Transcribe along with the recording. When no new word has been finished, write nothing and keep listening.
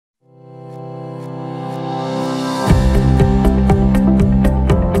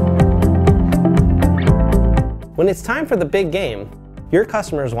When it's time for the big game, your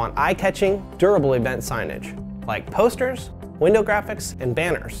customers want eye-catching, durable event signage, like posters, window graphics, and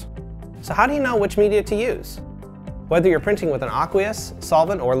banners. So how do you know which media to use? Whether you're printing with an aqueous,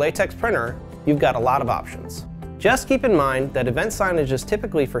 solvent, or latex printer, you've got a lot of options. Just keep in mind that event signage is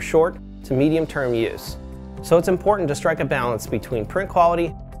typically for short to medium-term use, so it's important to strike a balance between print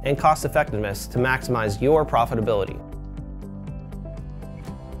quality and cost effectiveness to maximize your profitability.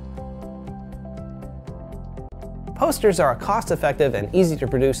 Posters are a cost-effective and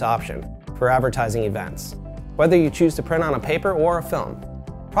easy-to-produce option for advertising events, whether you choose to print on a paper or a film.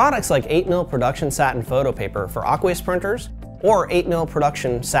 Products like 8mm production satin photo paper for aqueous printers or 8mm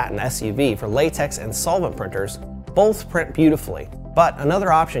production satin SUV for latex and solvent printers both print beautifully, but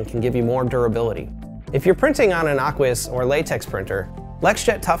another option can give you more durability. If you're printing on an aqueous or latex printer,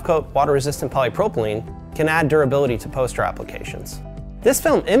 LexJet Tough Coat water-resistant polypropylene can add durability to poster applications. This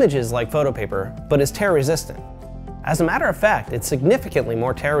film images like photo paper, but is tear-resistant. As a matter of fact, it's significantly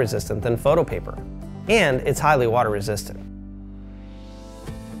more tear-resistant than photo paper, and it's highly water-resistant.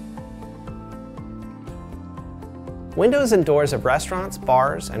 Windows and doors of restaurants,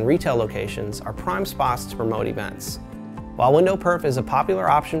 bars, and retail locations are prime spots to promote events. While window perf is a popular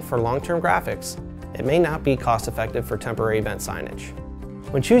option for long-term graphics, it may not be cost-effective for temporary event signage.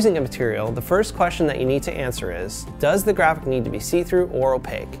 When choosing a material, the first question that you need to answer is, does the graphic need to be see-through or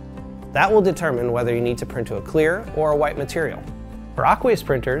opaque? That will determine whether you need to print to a clear or a white material. For aqueous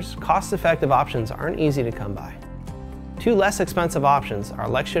printers, cost-effective options aren't easy to come by. Two less expensive options are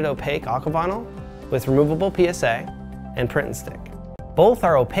LexJet Opaque Aquavinyl with removable PSA and Print and Stick. Both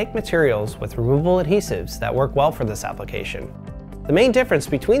are opaque materials with removable adhesives that work well for this application. The main difference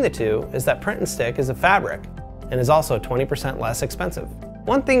between the two is that Print and Stick is a fabric and is also 20% less expensive.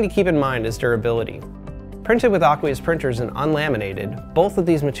 One thing to keep in mind is durability. Printed with aqueous printers and unlaminated, both of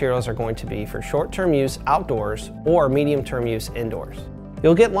these materials are going to be for short-term use outdoors or medium-term use indoors.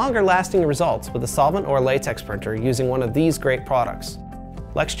 You'll get longer-lasting results with a solvent or latex printer using one of these great products.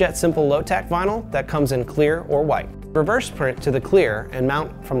 LexJet Simple Low-Tack Vinyl that comes in clear or white. Reverse print to the clear and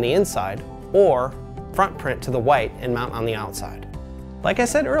mount from the inside, or front print to the white and mount on the outside. Like I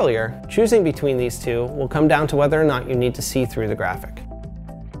said earlier, choosing between these two will come down to whether or not you need to see through the graphic.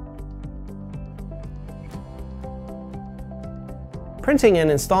 Printing and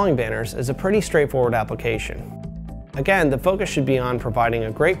installing banners is a pretty straightforward application. Again, the focus should be on providing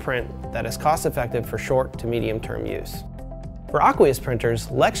a great print that is cost-effective for short to medium-term use. For aqueous printers,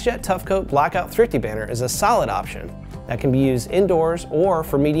 LexJet Tough Coat Blackout Thrifty Banner is a solid option that can be used indoors or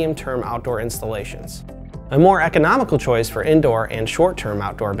for medium-term outdoor installations. A more economical choice for indoor and short-term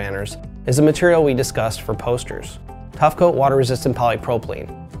outdoor banners is a material we discussed for posters, Tough Coat Water-Resistant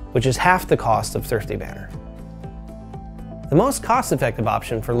Polypropylene, which is half the cost of Thrifty Banner. The most cost-effective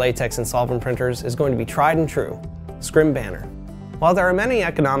option for latex and solvent printers is going to be tried and true, Scrim Banner. While there are many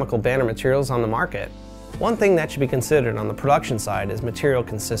economical banner materials on the market, one thing that should be considered on the production side is material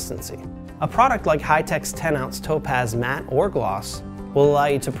consistency. A product like Hi-Tech's 10-ounce Topaz Matte or Gloss will allow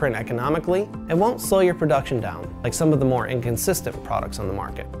you to print economically and won't slow your production down like some of the more inconsistent products on the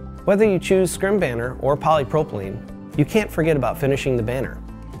market. Whether you choose Scrim Banner or polypropylene, you can't forget about finishing the banner.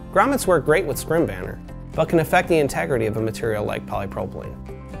 Grommets work great with Scrim Banner, but can affect the integrity of a material like polypropylene.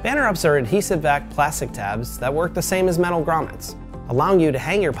 Banner ups are adhesive-backed plastic tabs that work the same as metal grommets, allowing you to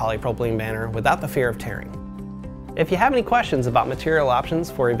hang your polypropylene banner without the fear of tearing. If you have any questions about material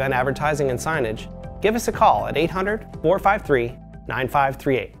options for event advertising and signage, give us a call at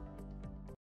 800-453-9538.